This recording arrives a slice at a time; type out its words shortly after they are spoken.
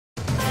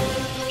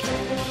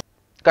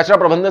कचरा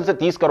प्रबंधन से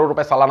 30 करोड़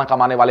रुपए सालाना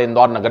कमाने वाले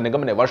इंदौर नगर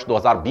निगम ने वर्ष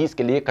 2020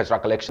 के लिए कचरा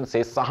कलेक्शन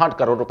से 60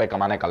 करोड़ रुपए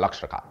कमाने का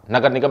लक्ष्य रखा।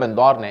 नगर निगम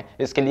इंदौर ने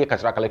इसके लिए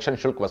कचरा कलेक्शन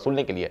शुल्क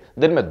वसूलने के लिए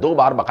दिन में 2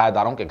 बार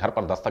बकायादारों के घर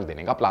पर दस्तक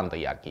देने का प्लान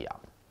तैयार किया।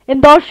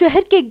 इंदौर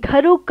शहर के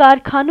घरों,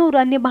 कारखानों और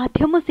अन्य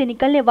माध्यमों से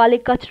निकलने वाले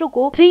कचरों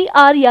को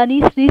 3R यानी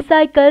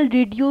रिसाइकल,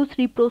 रिड्यूस,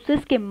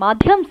 रिप्रोसेस के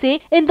माध्यम से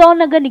इंदौर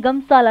नगर निगम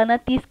सालाना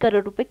 30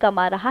 करोड़ रुपए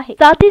कमा रहा है।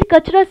 साथ ही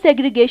कचरा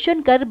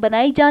सेग्रीगेशन कर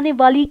बनाई जाने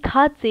वाली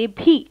खाद से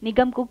भी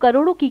निगम को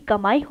करोड़ों की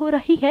कमाई हो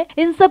रही है।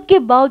 इन सब के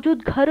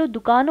बावजूद घरों,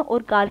 दुकानों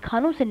और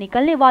कारखानों से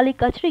निकलने वाले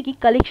कचरे की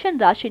कलेक्शन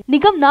राशि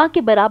निगम ना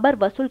के बराबर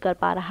वसूल कर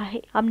पा रहा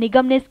है। अब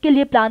निगम ने इसके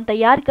लिए प्लान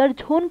तैयार कर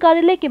जोन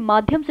कार्यालय के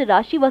माध्यम से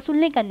राशि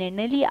वसूलने का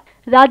निर्णय लिया।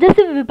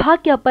 राजस्व विभाग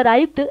के अपर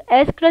आयुक्त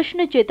एस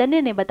कृष्ण चैतन्य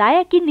ने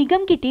बताया कि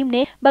निगम की टीम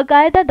ने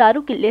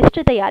बकायदादारों की लिस्ट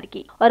तैयार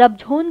की और अब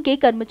जोन के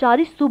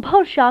कर्मचारी सुबह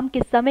और शाम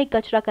के समय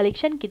कचरा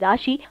कलेक्शन की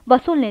राशि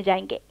वसूलने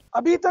जाएंगे।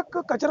 अभी तक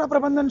कचरा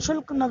प्रबंधन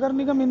शुल्क नगर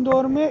निगम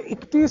इंदौर में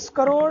 31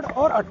 करोड़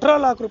और 18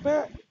 लाख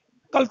रुपए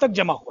कल तक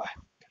जमा हुआ है।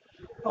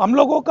 हम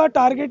लोगों का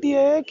टारगेट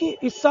ये है कि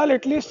इस साल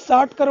एटलीस्ट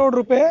 60 करोड़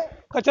रुपए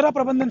कचरा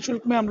प्रबंधन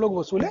शुल्क में हम लोग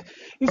वसूले।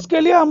 इसके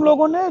लिए हम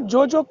लोगों ने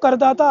जो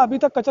करदाता अभी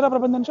तक कचरा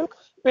प्रबंधन शुल्क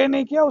पे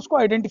नहीं किया उसको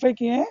आइडेंटिफाई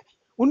किए हैं।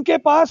 उनके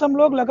पास हम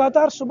लोग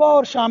लगातार सुबह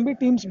और शाम भी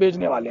टीम्स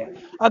भेजने वाले हैं।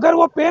 अगर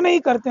वो पे नहीं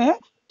करते हैं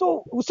तो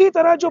उसी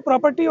तरह जो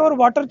प्रॉपर्टी और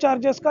वाटर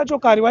चार्जेस का जो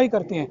कार्रवाई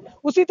करती हैं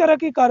उसी तरह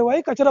की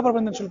कार्रवाई कचरा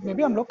प्रबंधन शुल्क में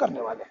भी हम लोग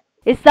करने वाले हैं।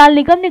 इस साल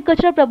निगम ने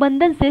कचरा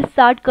प्रबंधन से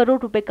 60 करोड़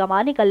रुपए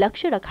कमाने का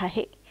लक्ष्य रखा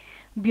है।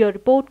 Bureau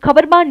report,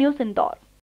 Khabarban news Indore.